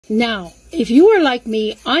Now, if you are like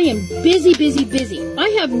me, I am busy, busy, busy. I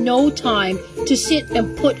have no time to sit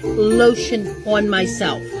and put lotion on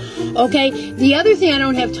myself. Okay? The other thing I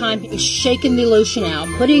don't have time is shaking the lotion out,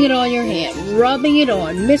 putting it on your hand, rubbing it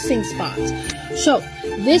on, missing spots. So,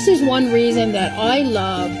 this is one reason that I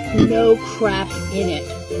love No Crap in It.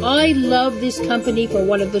 I love this company for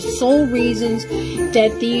one of the sole reasons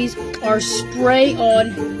that these are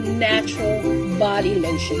spray-on natural body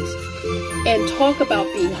lotions. And talk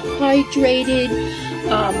about being hydrated,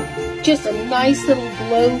 just a nice little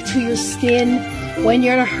glow to your skin. When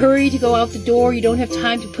you're in a hurry to go out the door, you don't have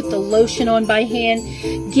time to put the lotion on by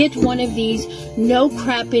hand, get one of these No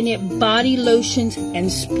Crap in It body lotions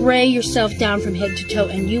and spray yourself down from head to toe,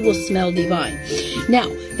 and you will smell divine. Now,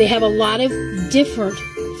 they have a lot of different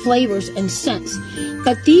flavors and scents,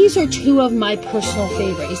 but these are two of my personal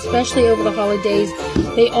favorites, especially over the holidays.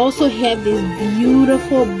 They also have this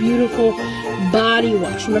beautiful, beautiful body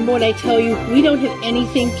wash. Remember what I tell you, we don't have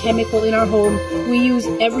anything chemical in our home. We use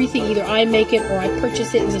everything, either I make it or I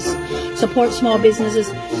purchase it to support small businesses.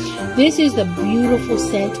 This is the beautiful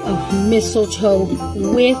scent of mistletoe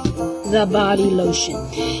with the body lotion.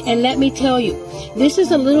 And let me tell you, this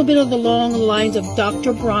is a little bit of the long lines of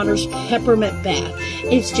Dr. Bronner's peppermint bath.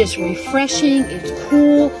 It's just refreshing, it's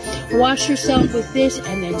cool. Wash yourself with this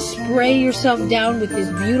and then spray yourself down with this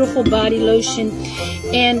beautiful body lotion.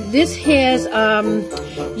 And this has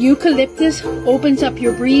eucalyptus, opens up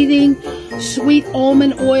your breathing, sweet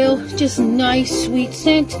almond oil, just nice sweet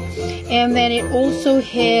scent. And then it also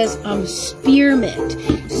has spearmint,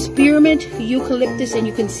 eucalyptus, and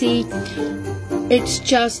you can see it's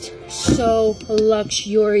just so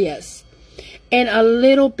luxurious. And a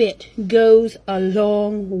little bit goes a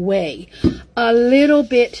long way. A little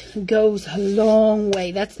bit goes a long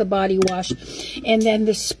way. That's the body wash. And then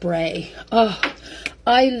the spray. Oh,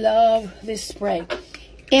 I love this spray.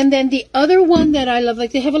 And then the other one that I love,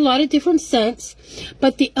 like they have a lot of different scents,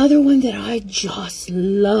 but the other one that I just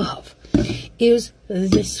love is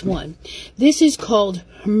this one. This is called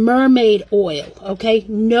Mermaid Oil, okay?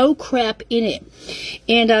 No crap in it.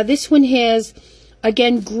 And this one has,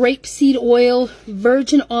 again, grapeseed oil,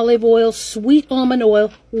 virgin olive oil, sweet almond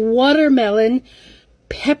oil, watermelon,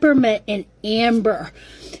 peppermint, and amber.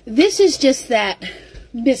 This is just that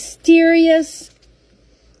mysterious,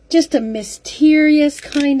 just a mysterious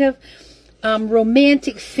kind of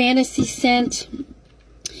romantic fantasy scent.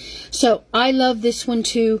 So I love this one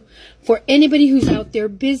too. For anybody who's out there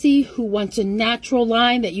busy, who wants a natural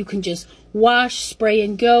line that you can just wash, spray,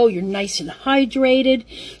 and go. You're nice and hydrated.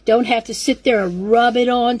 Don't have to sit there and rub it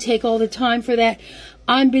on, take all the time for that.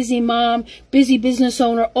 I'm busy mom, busy business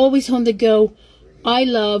owner, always on the go. I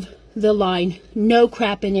love the line No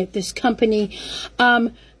Crap in It, this company.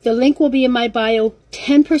 The link will be in my bio.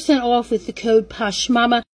 10% off with the code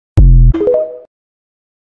POSHMAMA.